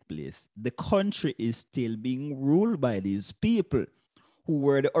displacement take place, the country is still being ruled by these people who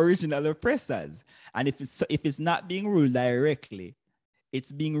were the original oppressors. And if it's not being ruled directly,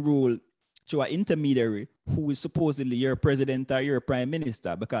 it's being ruled through an intermediary who is supposedly your president or your prime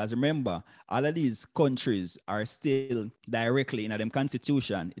minister. Because remember, all of these countries are still directly in them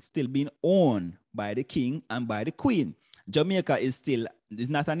constitution. It's still being owned by the king and by the queen. Jamaica is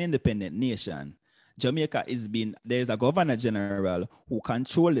not an independent nation. Jamaica there's a governor general who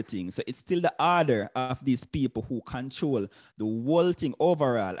control the thing. So it's still the order of these people who control the whole thing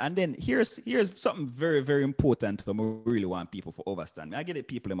overall. And then here's something very, very important that I really want people to understand. I get it,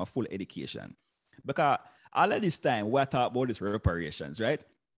 people in a full education. Because all of this time, we're talking about these reparations, right?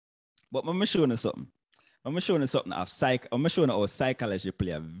 But I'm showing you something. I'm showing you something of I'm showing you how psychology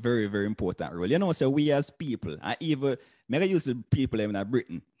play a very, very important role. You know, so we as people, and even, maybe use the people in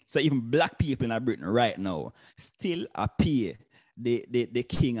Britain, so even black people in Britain right now still appear the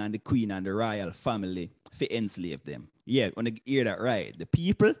king and the queen and the royal family for enslave them. Yeah, when you hear that right, the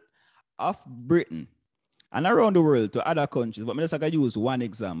people of Britain and around the world to other countries, but I'm just going to use one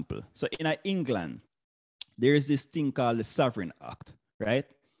example. So in England, there is this thing called the Sovereign Act, right?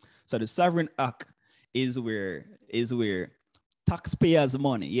 So the Sovereign Act is where taxpayers'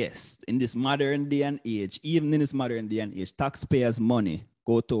 money, yes, in this modern day and age, even in this modern day and age, taxpayers' money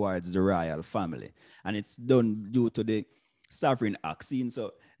go towards the royal family. And it's done due to the Sovereign Act.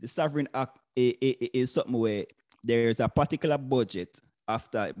 So the Sovereign Act is something where there's a particular budget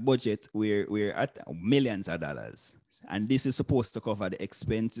after budget where we're at millions of dollars. And this is supposed to cover the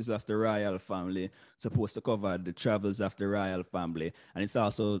expenses of the royal family, supposed to cover the travels of the royal family. And it's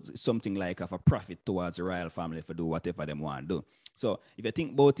also something like of a profit towards the royal family for do whatever they want to do. So if you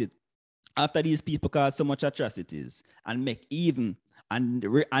think about it, after these people cause so much atrocities and make even,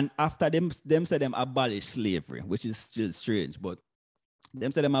 and after them say them abolish slavery, which is still strange, but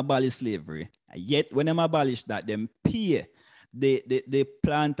them say them abolish slavery. Yet when them abolish that, them pay the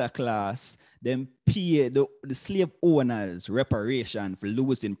planter class, them pay the slave owners reparation for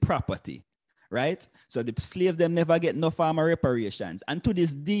losing property, right? So the slave them never get no farmer reparations. And to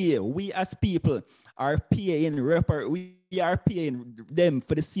this day, we as people are paying we are paying them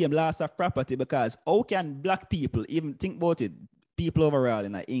for the same loss of property, because how can black people, even think about it, people overall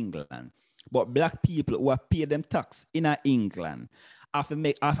in England, but black people who are paid them tax in England have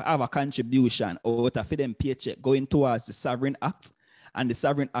a contribution out of them paycheck going towards the Sovereign Act, and the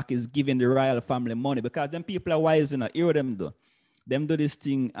Sovereign Act is giving the royal family money, because them people are wise enough. Hear them do. Them do this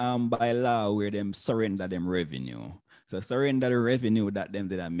thing by law where them surrender them revenue. So surrender the revenue that them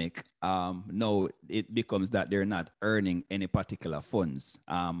did make. Now it becomes that they're not earning any particular funds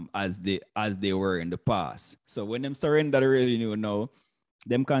as they were in the past. So when them surrender the revenue now,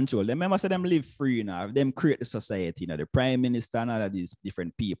 them control. Them members of them live free, you know. Them create the society, you know. The prime minister and all of these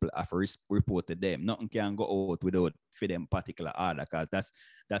different people have to report to them. Nothing can go out without for them particular order, because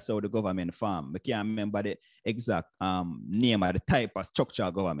that's how the government form. We can't remember the exact name of the type of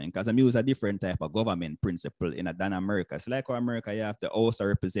structural government, because I'm use a different type of government principle in than America. So like how America, you have the House of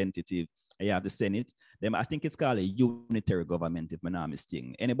Representative, you have the Senate. Them, I think it's called a unitary government, if I'm not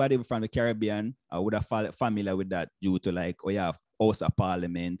mistaken. Anybody from the Caribbean would have familiar with that due to like, you have House of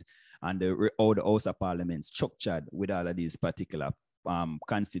Parliament and how the House of Parliament structured with all of these particular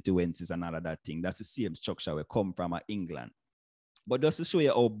constituencies and all of that thing. That's the same structure we come from England. But just to show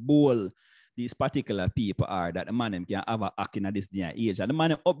you how bold these particular people are, that the man can have an act in this day and age. And the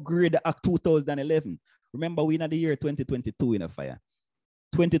man upgrade the act 2011. Remember, we in the year 2022 in a fire.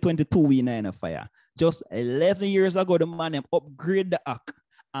 2022 we in a fire. Just 11 years ago, the man upgrade the act,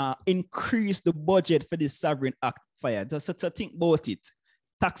 increase the budget for this Sovereign Act fire. Just to think about it.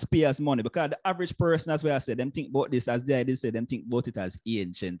 Taxpayers' money, because the average person, as well, I said, them think about this as they said, them think about it as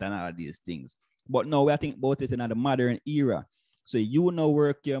ancient and all these things. But now we think about it in the modern era. So you now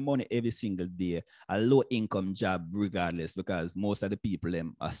work your money every single day, a low income job regardless, because most of the people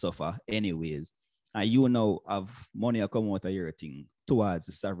them suffer anyways. And you now have money come out of your thing towards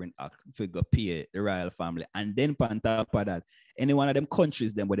the Sovereign Act to go pay the royal family. And then on top of that, any one of them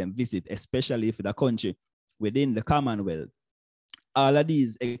countries them with them visit, especially if the country within the Commonwealth, all of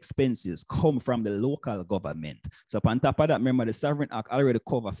these expenses come from the local government. So on top of that, remember the Sovereign Act already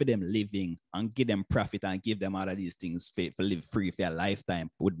cover for them living and give them profit and give them all of these things for live free for a lifetime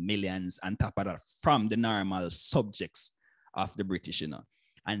with millions on top of that from the normal subjects of the British, you know.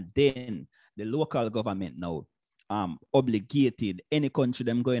 And then the local government now obligated, any country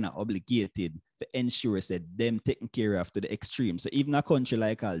them going are obligated to ensure that them taken care of to the extreme. So even a country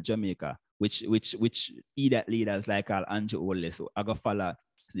like Jamaica, which either leaders like Andrew Wallace, so I go follow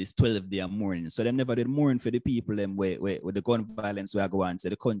this 12-day mourning. So them never did mourn for the people them where with the gun violence where I go and say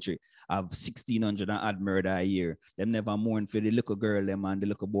the country have 1,600 and odd murder a year. Them never mourn for the little girl them and the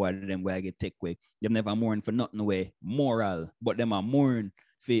little boy them where I get take away. Them never mourn for nothing way moral, but them are mourn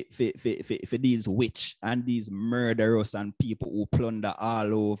for these witch and these murderers and people who plunder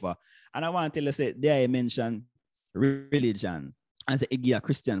all over. And I want to tell you, say, there I mentioned religion and say, it give a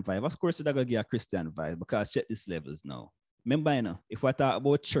Christian vibe. Of course, it's going to give a Christian vibe, because check these levels now. Remember, you know, if we talk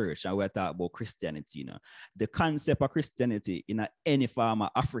about church and we talk about Christianity, you know, the concept of Christianity in any form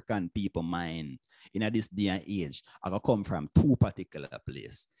of African people mind in this day and age, I going to come from two particular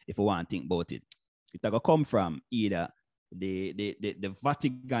places. If we want to think about it, it going to come from either the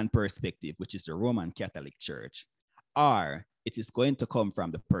Vatican perspective, which is the Roman Catholic Church, or it is going to come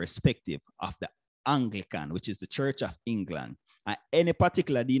from the perspective of the Anglican, which is the Church of England. And any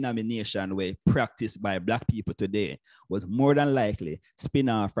particular denomination where practiced by Black people today was more than likely spin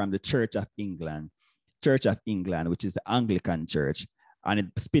off from the Church of England, which is the Anglican Church, and it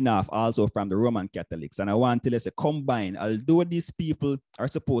spin off also from the Roman Catholics. And I want to say combine, although these people are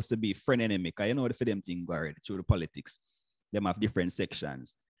supposed to be friend enemy, because you know the for them thing go already through the politics. Them have different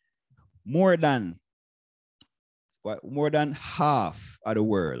sections. More than half of the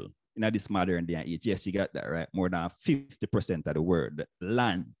world in this modern day and age. Yes, you got that right. More than 50% of the world,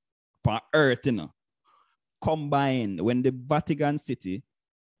 land, on earth, you know, combined when the Vatican City,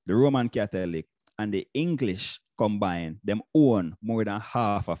 the Roman Catholic, and the English combined, them own more than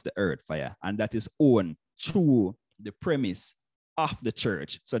half of the earth fire. And that is owned through the premise of the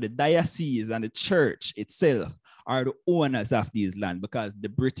church. So the diocese and the church itself are the owners of these land, because the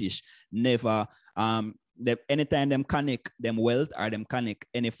British never, anytime them connect them wealth or them connect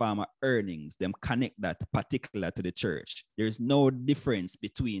any form of earnings, them connect that particular to the church. There's no difference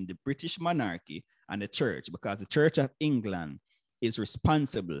between the British monarchy and the church, because the Church of England is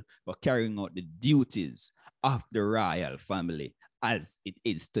responsible for carrying out the duties of the royal family as it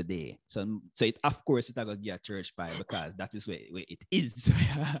is today. So it, of course, it's not going to get a church fire, because that is where it is.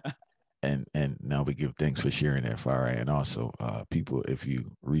 And now we give thanks for sharing that, Fire. And also, people, if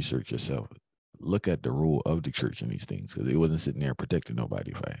you research yourself, look at the role of the church in these things, because it wasn't sitting there protecting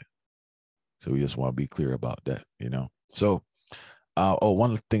nobody, Fire. So we just want to be clear about that, you know. So,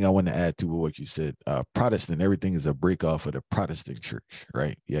 one thing I want to add to what you said, Protestant, everything is a break off of the Protestant church,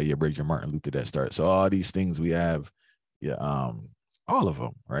 right? Yeah, you break your Martin Luther that start. So all these things we have, yeah, all of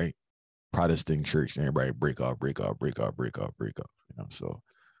them, right? Protestant church, and everybody break off. You know, so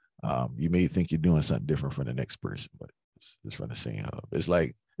you may think you're doing something different from the next person, but it's from the same hub. It's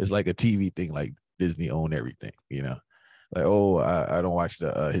like a TV thing, like Disney own everything, you know. Like, oh, I don't watch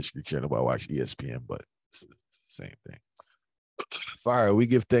the History Channel, but I watch ESPN, but it's the same thing. Fire, we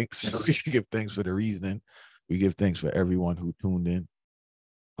give thanks. We give thanks for the reasoning. We give thanks for everyone who tuned in.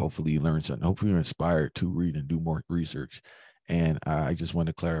 Hopefully you learned something. Hopefully you're inspired to read and do more research. And I just want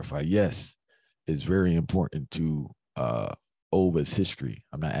to clarify, yes, it's very important to Ova's history.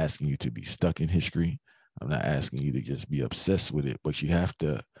 I'm not asking you to be stuck in history. I'm not asking you to just be obsessed with it, but you have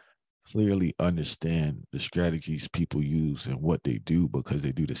to clearly understand the strategies people use and what they do, because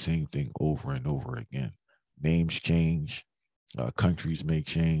they do the same thing over and over again. Names change, countries may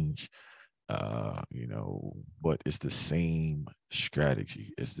change, you know, but it's the same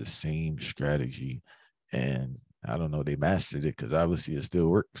strategy. It's the same strategy. And I don't know, they mastered it, because obviously it still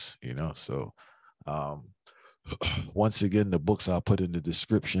works, you know. So once again, the books I'll put in the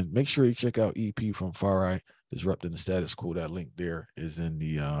description. Make sure you check out EP from Far Eye, Disrupting the Status Quo. That link there is in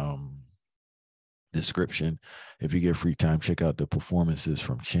the description. If you get free time, check out the performances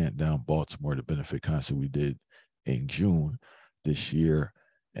from Chant Down Baltimore, the benefit concert we did in June this year.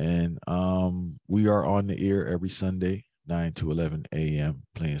 And we are on the air every Sunday, 9 to 11 a.m.,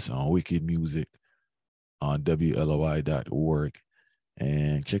 playing some wicked music on WLOI.org.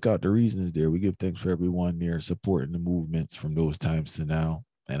 And check out the reasons there. We give thanks for everyone there supporting the movements from those times to now.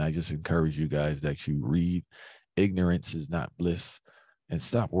 And I just encourage you guys that you read. Ignorance is not bliss. And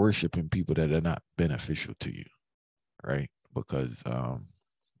stop worshiping people that are not beneficial to you, right? Because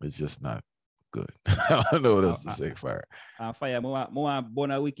it's just not good. I don't know what else to say, Fire. Fire, more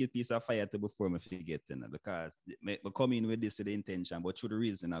burn a wicked piece of fire to before me forget, because we come in with this to the intention, but through the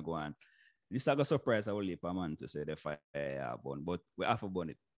reason I go on. This is a surprise I will leave a man to say the fire burn, but we have to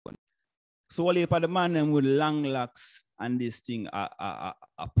burn it. So we'll leave the man them with long locks and this thing a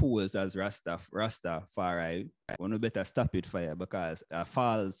pose as Rastafari. We better stop it fire, because a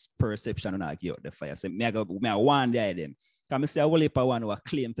false perception will not give out the fire. So me I want them. Can I say I will leave one who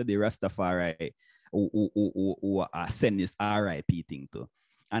claim to be Rastafari who send this RIP thing to.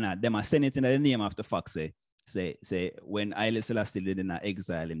 And them are sending it in the name of the fox say when Haile Selassie did in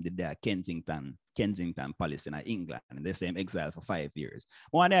exile him, did there Kensington Palace in England, and they say him exile for 5 years.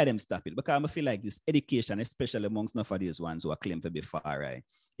 One of them stop it, because I feel like this education, especially amongst enough of these ones who are claimed to be far right,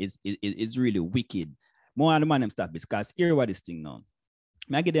 is really wicked. More of the man them stop it, because here what this thing now.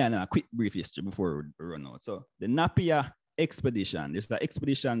 I give them a quick brief history before we run out. So the Napier expedition, there's the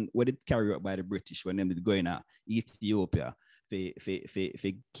expedition where it carried out by the British when they were going to Ethiopia for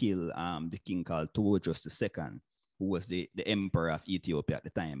kill the king called Tuojos II, who was the emperor of Ethiopia at the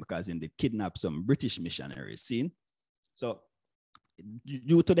time, because they kidnapped some British missionaries. See? So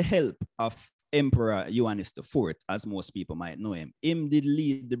due to the help of Emperor Ioannis IV, as most people might know him did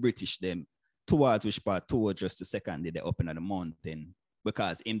lead the British them towards which part Tuojos II did they up in the mountain,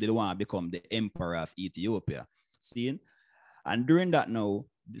 because him did want to become the emperor of Ethiopia. See? And during that now,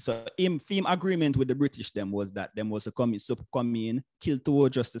 so him agreement with the British them was that them was to come in, kill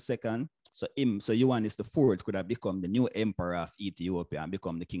Tuojos II. So Ioannis IV could have become the new emperor of Ethiopia and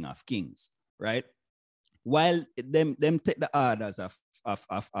become the king of kings, right? While them take the orders of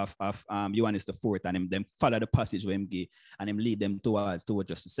Ioannis IV and them follow the passage where him give and him lead them towards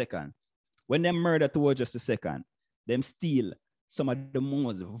Tuojos II. When they murder Tuojos II, them steal some of the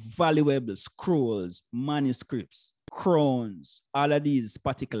most valuable scrolls, manuscripts, crowns, all of these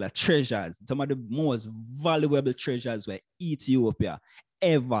particular treasures, some of the most valuable treasures where Ethiopia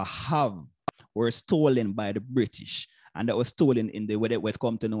ever have were stolen by the British. And that was stolen in the what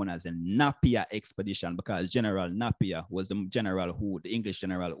come to known as the Napier expedition, because General Napier was the general who, the English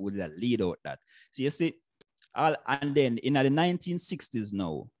general who did lead out that. So you see, and then in the 1960s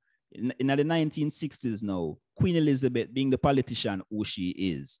now, in the 1960s now, Queen Elizabeth, being the politician who she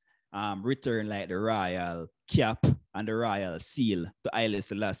is, returned like the royal cap and the royal seal to Haile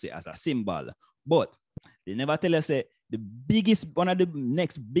Selassie as a symbol. But they never tell us the biggest, one of the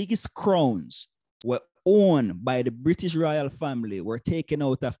next biggest crowns were owned by the British royal family, were taken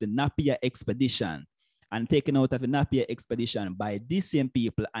out of the Napier expedition and taken out of the Napier expedition by these same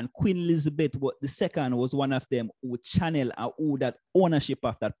people. And Queen Elizabeth II was one of them who channeled and who that ownership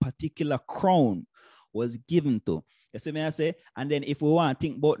of that particular crown was given to. You see me I say? And then if we want to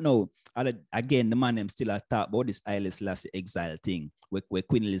think about now, again, the man them still talk about this Haile Selassie exile thing where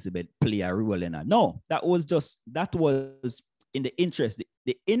Queen Elizabeth play a role in it. No, that was in the interest.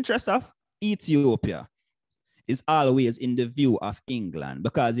 The interest of Ethiopia is always in the view of England,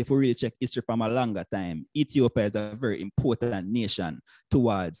 because if we really check history from a longer time, Ethiopia is a very important nation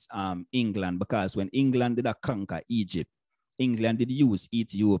towards England, because when England did conquer Egypt, England did use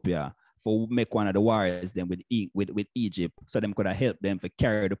Ethiopia for make one of the wars then with Egypt, so them could have helped them to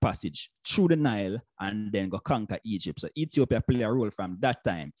carry the passage through the Nile and then go conquer Egypt. So Ethiopia played a role from that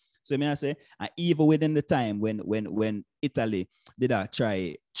time. So may I say, and even within the time when Italy did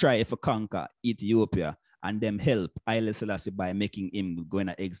try to conquer Ethiopia and them help Haile Selassie by making him go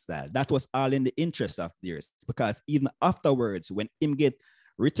into exile, that was all in the interest of theirs, because even afterwards, when him get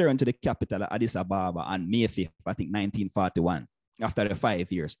returned to the capital of Addis Ababa on May 5th, I think 1941, after the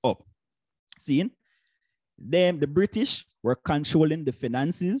 5 years up, seeing them, the British were controlling the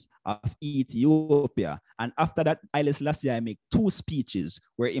finances of Ethiopia. And after that, Haile Selassie make 2 speeches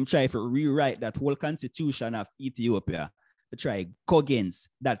where him try to rewrite that whole constitution of Ethiopia to try go against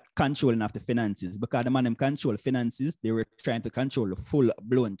that controlling of the finances, because the man them control finances, they were trying to control the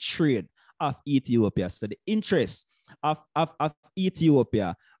full-blown trade of Ethiopia. So the interests of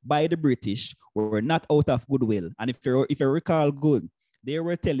Ethiopia by the British were not out of goodwill. And if you recall good, they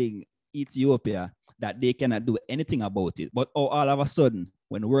were telling Ethiopia that they cannot do anything about it. But all of a sudden,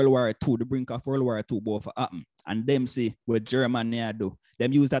 when World War II, the brink of World War II both happen, and them see what Germany do,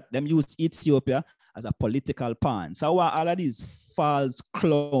 them use Ethiopia as a political pawn. So all of these false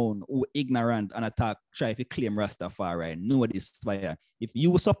clown who ignorant and attack try to claim Rastafari, know this fire. If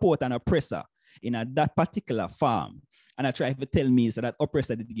you support an oppressor in that particular farm, and I try to tell me so that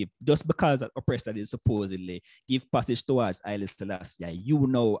oppressor did give, just because that oppressor did supposedly give passage towards Haile Selassie, you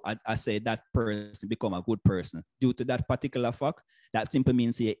know, I say that person become a good person due to that particular fact. That simply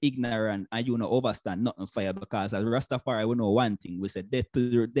means you're ignorant and you know overstand nothing fire, because as Rastafari we know one thing, we say death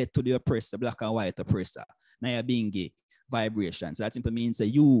to the oppressor, black and white oppressor, Nyahbinghi vibrations. That simply means that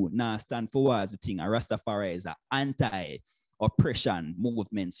you now stand for the thing, and Rastafari is an anti-oppression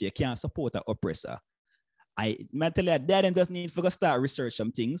movement, so you can't support an oppressor. I tell you, that just need to start research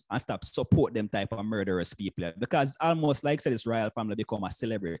some things and stop support them type of murderous people, because it's almost like this royal family become a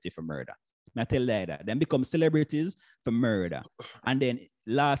celebrity for murder. I tell you that them become celebrities for murder. And then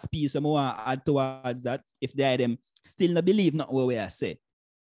last piece I want to add towards that, if they them still not believe not what we are say,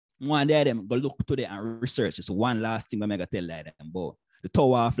 one day them go look today and research. It's one last thing I'm gonna tell them about. The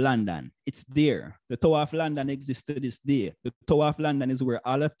Tower of London, it's there. The Tower of London exists to this day. The Tower of London is where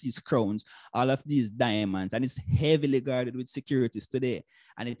all of these crowns, all of these diamonds, and it's heavily guarded with securities today.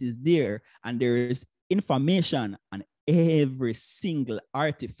 And it is there, and there is information on every single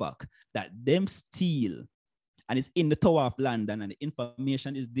artifact that them steal. And it's in the Tower of London, and the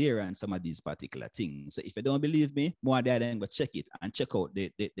information is there on some of these particular things. So if you don't believe me, more there then go check it and check out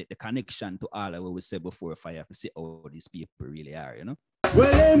the connection to all of what we said before fire to see how these people really are, you know? Well,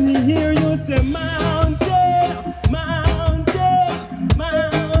 let me hear you say, man.